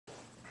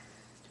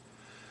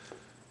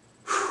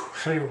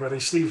Hey everybody,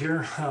 Steve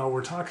here.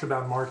 We're talking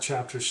about Mark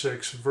chapter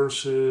 6,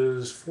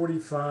 verses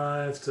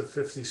 45 to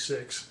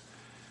 56.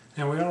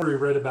 And we already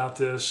read about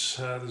this.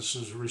 This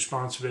is a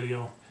response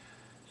video.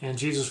 And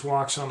Jesus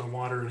walks on the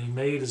water, and he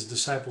made his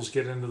disciples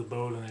get into the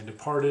boat, and they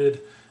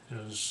departed. It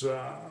was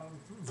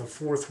the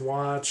fourth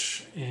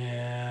watch,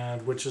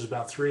 and which is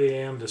about 3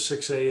 a.m. to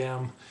 6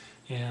 a.m.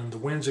 And the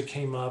winds that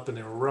came up, and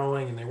they were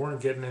rowing, and they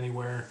weren't getting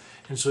anywhere.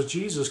 And so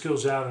Jesus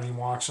goes out and he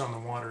walks on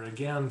the water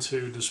again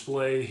to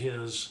display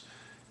his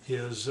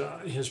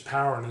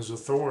power and his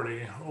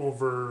authority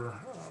over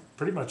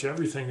pretty much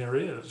everything there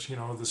is. You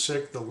know, the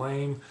sick, the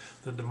lame,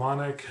 the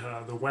demonic,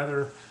 the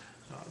weather,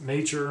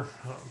 nature,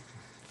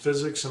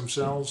 physics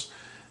themselves,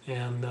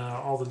 and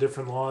all the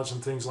different laws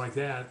and things like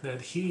that,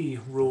 that he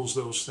rules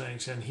those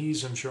things and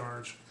he's in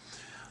charge.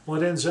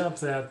 Well, it ends up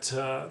that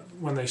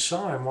when they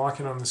saw him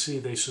walking on the sea,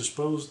 they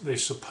supposed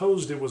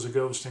it was a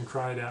ghost and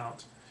cried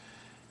out.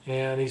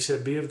 And he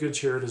said, "Be of good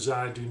cheer, it is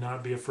I, do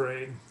not be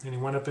afraid." And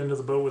he went up into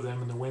the boat with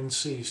them, and the wind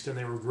ceased, and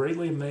they were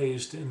greatly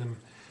amazed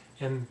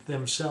in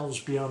themselves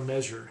beyond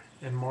measure,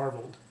 and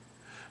marveled.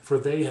 For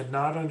they had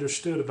not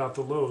understood about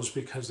the loaves,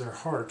 because their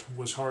heart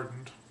was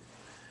hardened.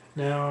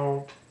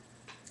 Now,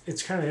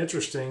 it's kind of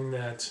interesting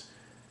that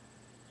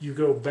you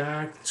go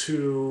back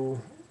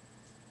to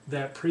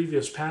that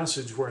previous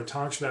passage where it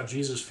talks about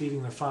Jesus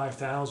feeding the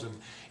 5,000,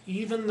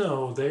 even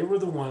though they were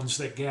the ones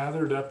that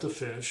gathered up the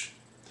fish,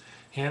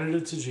 handed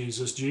it to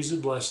Jesus, Jesus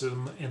blessed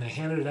them, and they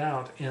handed it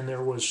out, and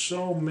there was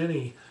so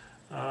many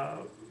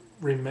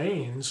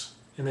remains,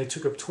 and they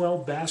took up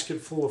 12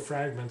 baskets full of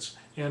fragments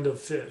and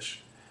of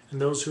fish. And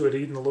those who had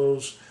eaten the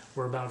loaves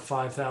were about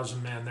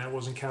 5,000 men. That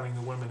wasn't counting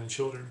the women and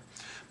children.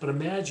 But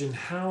imagine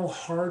how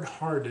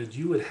hard-hearted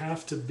you would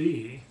have to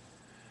be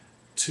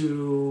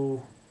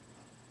to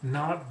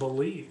not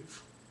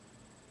believe.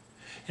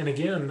 And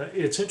again,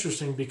 it's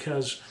interesting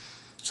because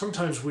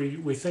sometimes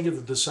we think of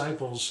the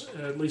disciples,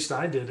 at least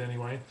I did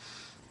anyway,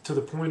 to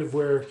the point of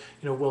where,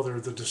 well, they're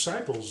the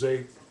disciples.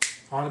 They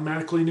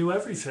automatically knew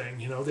everything.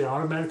 They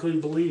automatically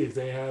believed.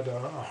 They had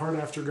a heart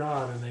after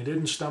God, and they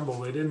didn't stumble.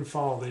 They didn't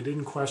fall. They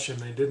didn't question.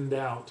 They didn't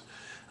doubt.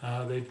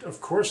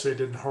 Of course, they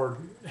didn't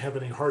have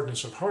any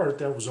hardness of heart.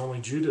 That was only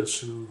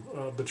Judas who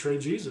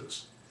betrayed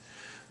Jesus.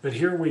 But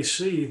here we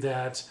see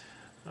that,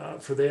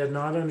 for they had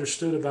not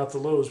understood about the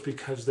loaves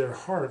because their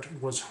heart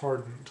was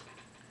hardened.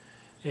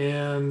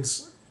 And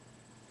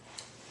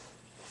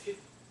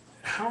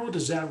how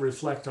does that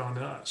reflect on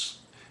us?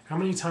 How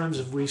many times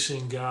have we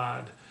seen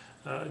God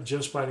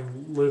just by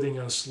letting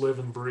us live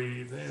and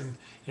breathe,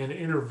 and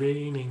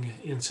intervening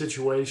in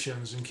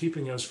situations and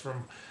keeping us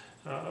from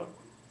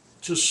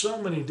just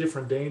so many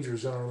different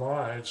dangers in our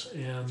lives,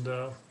 and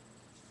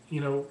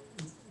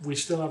we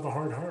still have a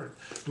hard heart.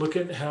 Look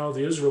at how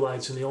the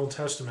Israelites in the Old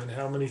Testament,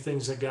 how many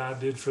things that God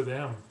did for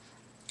them.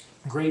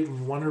 Great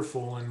and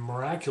wonderful and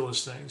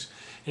miraculous things,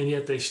 and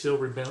yet they still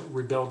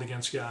rebelled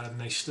against God, and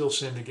they still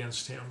sinned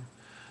against him.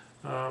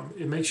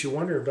 It makes you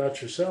wonder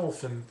about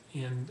yourself, and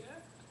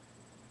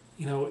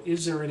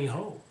is there any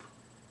hope?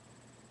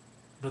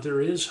 But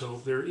there is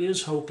hope. There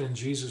is hope in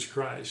Jesus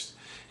Christ.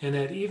 And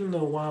that even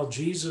though while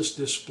Jesus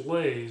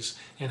displays,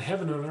 and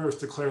heaven and earth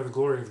declare the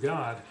glory of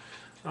God,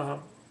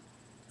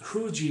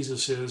 who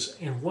Jesus is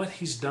and what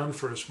he's done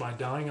for us by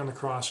dying on the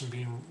cross and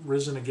being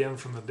risen again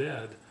from the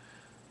dead,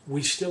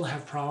 we still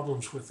have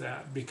problems with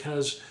that,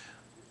 because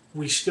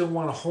we still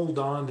want to hold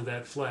on to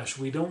that flesh.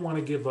 We don't want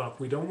to give up.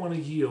 We don't want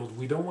to yield.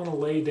 We don't want to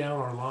lay down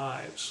our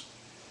lives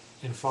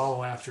and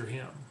follow after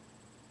him.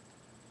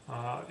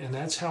 And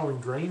that's how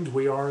ingrained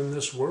we are in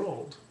this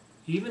world.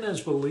 Even as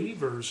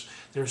believers,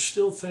 there's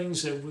still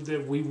things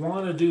that we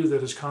want to do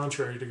that is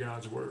contrary to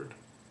God's word.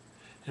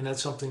 And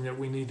that's something that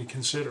we need to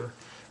consider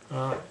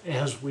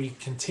as we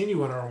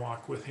continue in our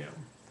walk with him.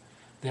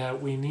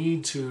 That we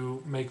need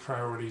to make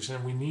priorities,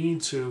 and we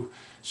need to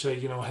say,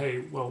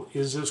 hey, well,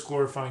 is this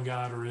glorifying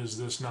God or is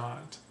this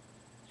not?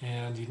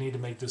 And you need to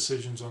make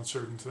decisions on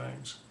certain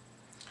things.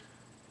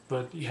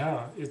 But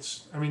yeah,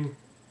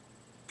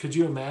 could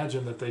you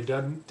imagine that they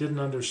didn't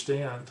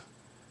understand?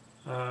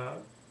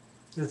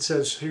 It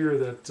says here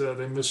that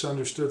they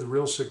misunderstood the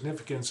real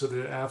significance of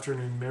the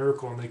afternoon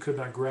miracle, and they could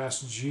not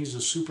grasp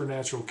Jesus'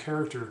 supernatural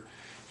character,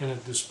 and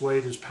it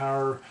displayed his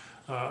power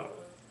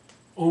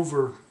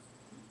over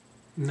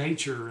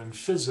nature and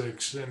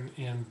physics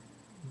and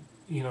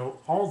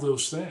all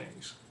those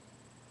things.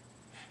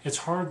 It's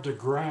hard to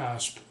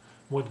grasp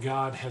what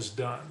God has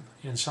done,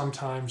 and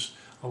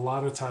a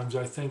lot of times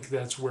I think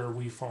that's where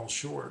we fall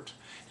short,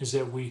 is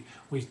that we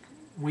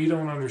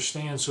don't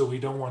understand, so we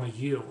don't want to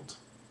yield.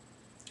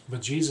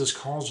 But Jesus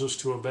calls us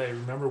to obey.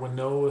 Remember when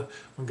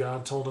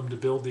God told him to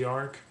build the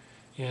ark,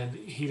 and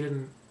he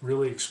didn't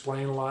really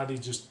explain a lot, he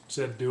just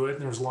said do it.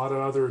 And there's a lot of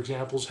other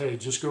examples. Hey,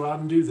 just go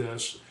out and do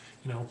this.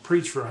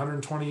 Preach for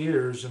 120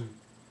 years, and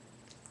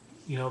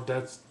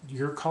that's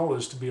your call,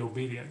 is to be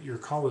obedient. Your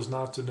call is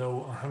not to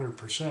know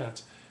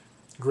 100%.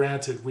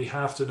 Granted, we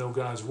have to know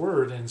God's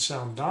word and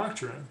sound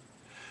doctrine,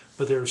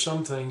 but there are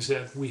some things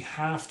that we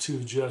have to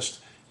just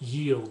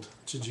yield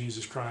to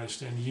Jesus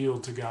Christ and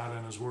yield to God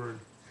and his word.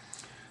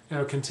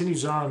 Now it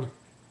continues on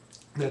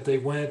that they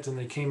went and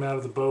they came out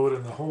of the boat,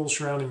 and the whole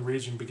surrounding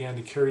region began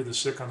to carry the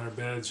sick on their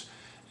beds.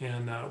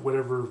 And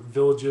whatever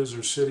villages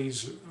or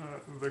cities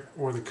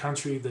or the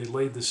country, they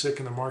laid the sick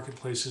in the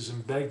marketplaces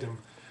and begged him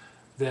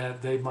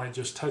that they might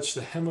just touch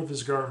the hem of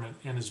his garment,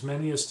 and as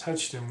many as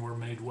touched him were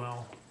made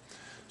well.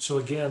 So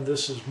again,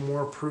 this is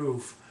more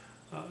proof,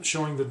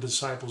 showing the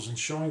disciples and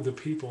showing the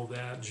people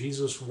that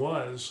Jesus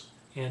was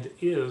and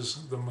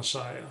is the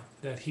Messiah,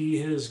 that he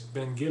has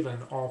been given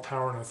all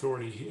power and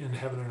authority in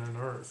heaven and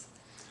on earth.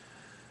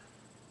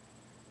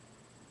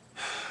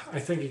 I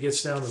think it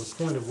gets down to the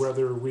point of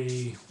whether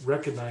we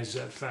recognize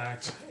that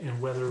fact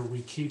and whether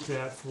we keep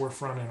that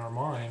forefront in our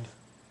mind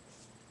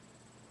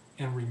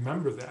and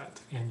remember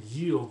that and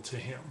yield to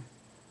him.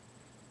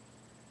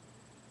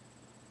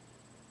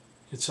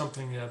 It's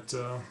something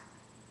that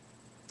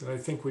I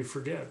think we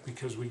forget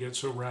because we get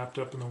so wrapped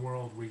up in the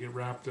world. We get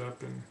wrapped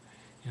up in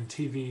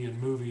TV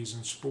and movies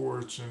and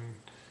sports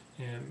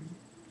and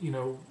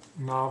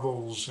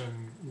novels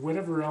and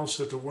whatever else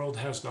that the world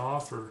has to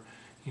offer.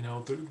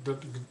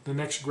 The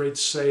next great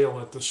sale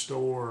at the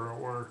store,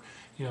 or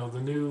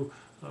the new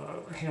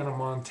Hannah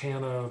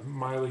Montana,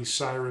 Miley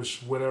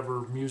Cyrus,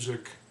 whatever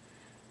music.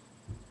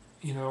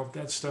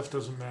 That stuff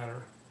doesn't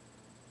matter,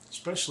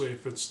 especially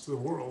if it's the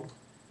world.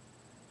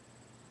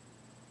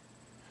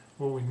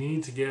 What we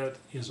need to get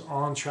is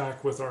on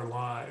track with our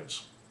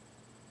lives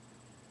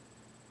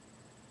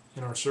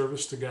in our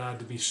service to God,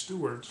 to be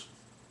stewards.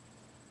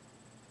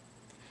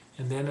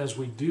 And then as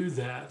we do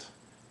that,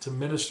 to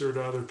minister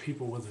to other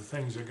people with the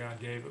things that God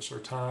gave us, our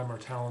time, our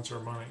talents, our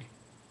money.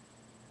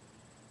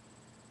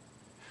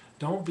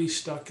 Don't be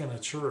stuck in a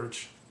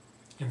church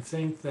and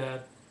think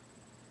that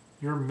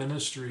your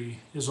ministry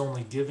is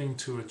only giving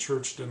to a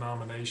church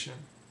denomination.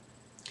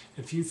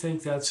 If you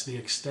think that's the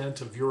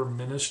extent of your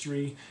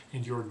ministry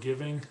and your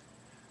giving,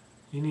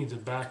 you need to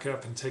back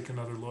up and take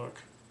another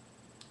look.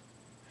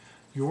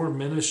 Your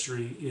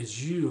ministry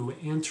is you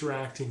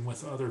interacting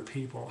with other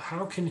people.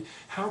 How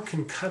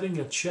can cutting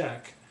a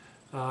check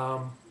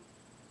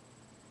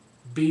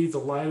be the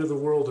light of the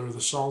world or the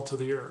salt of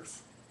the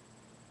earth?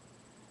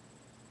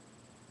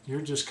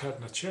 You're just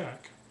cutting a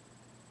check.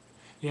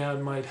 Yeah,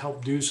 it might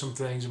help do some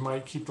things. It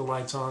might keep the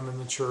lights on in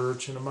the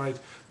church, and it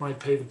might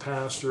pay the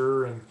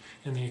pastor and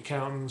the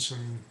accountants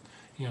and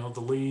the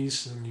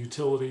lease and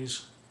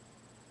utilities.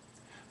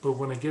 But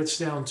when it gets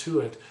down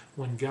to it,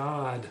 when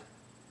God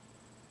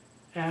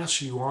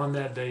asks you on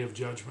that day of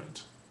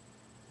judgment,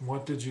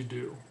 what did you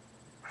do?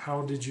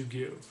 How did you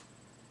give?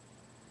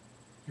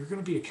 You're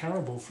going to be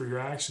accountable for your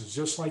actions,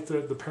 just like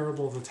the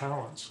parable of the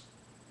talents.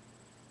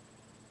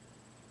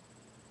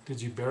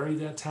 Did you bury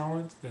that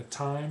talent, that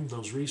time,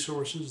 those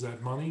resources,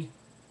 that money?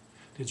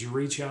 Did you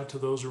reach out to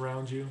those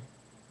around you?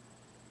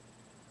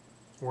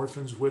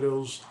 Orphans,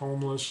 widows,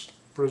 homeless,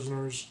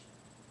 prisoners,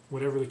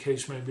 whatever the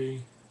case may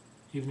be,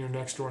 even your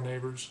next door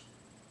neighbors.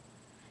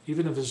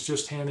 Even if it's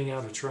just handing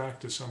out a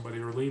tract to somebody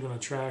or leaving a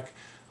tract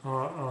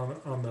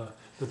on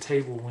the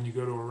table when you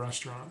go to a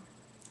restaurant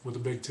with a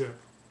big tip.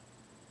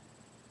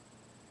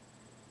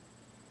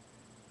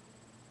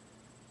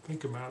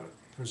 Think about it.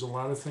 There's a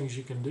lot of things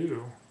you can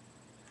do.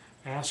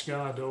 Ask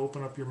God to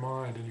open up your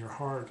mind and your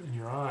heart and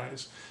your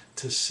eyes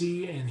to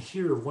see and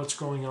hear what's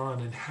going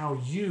on and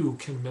how you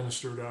can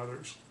minister to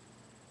others.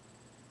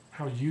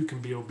 How you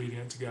can be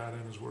obedient to God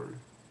and his word.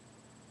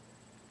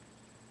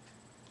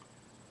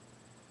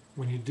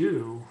 When you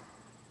do,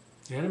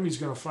 the enemy's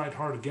going to fight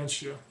hard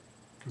against you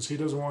because he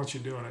doesn't want you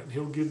doing it.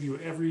 He'll give you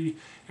every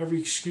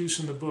excuse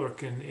in the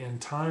book, and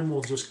time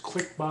will just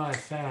click by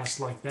fast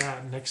like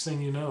that. And next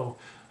thing you know,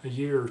 a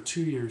year,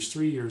 2 years,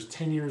 3 years,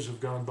 10 years have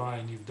gone by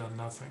and you've done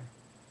nothing.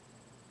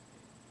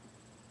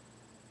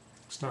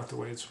 It's not the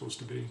way it's supposed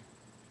to be.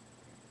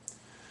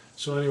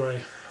 So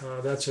anyway,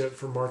 that's it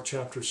for Mark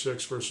chapter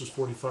 6, verses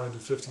 45 to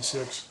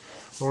 56.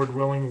 Lord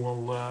willing,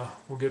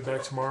 we'll get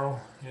back tomorrow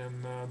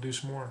and do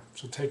some more.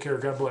 So take care.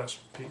 God bless.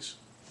 Peace.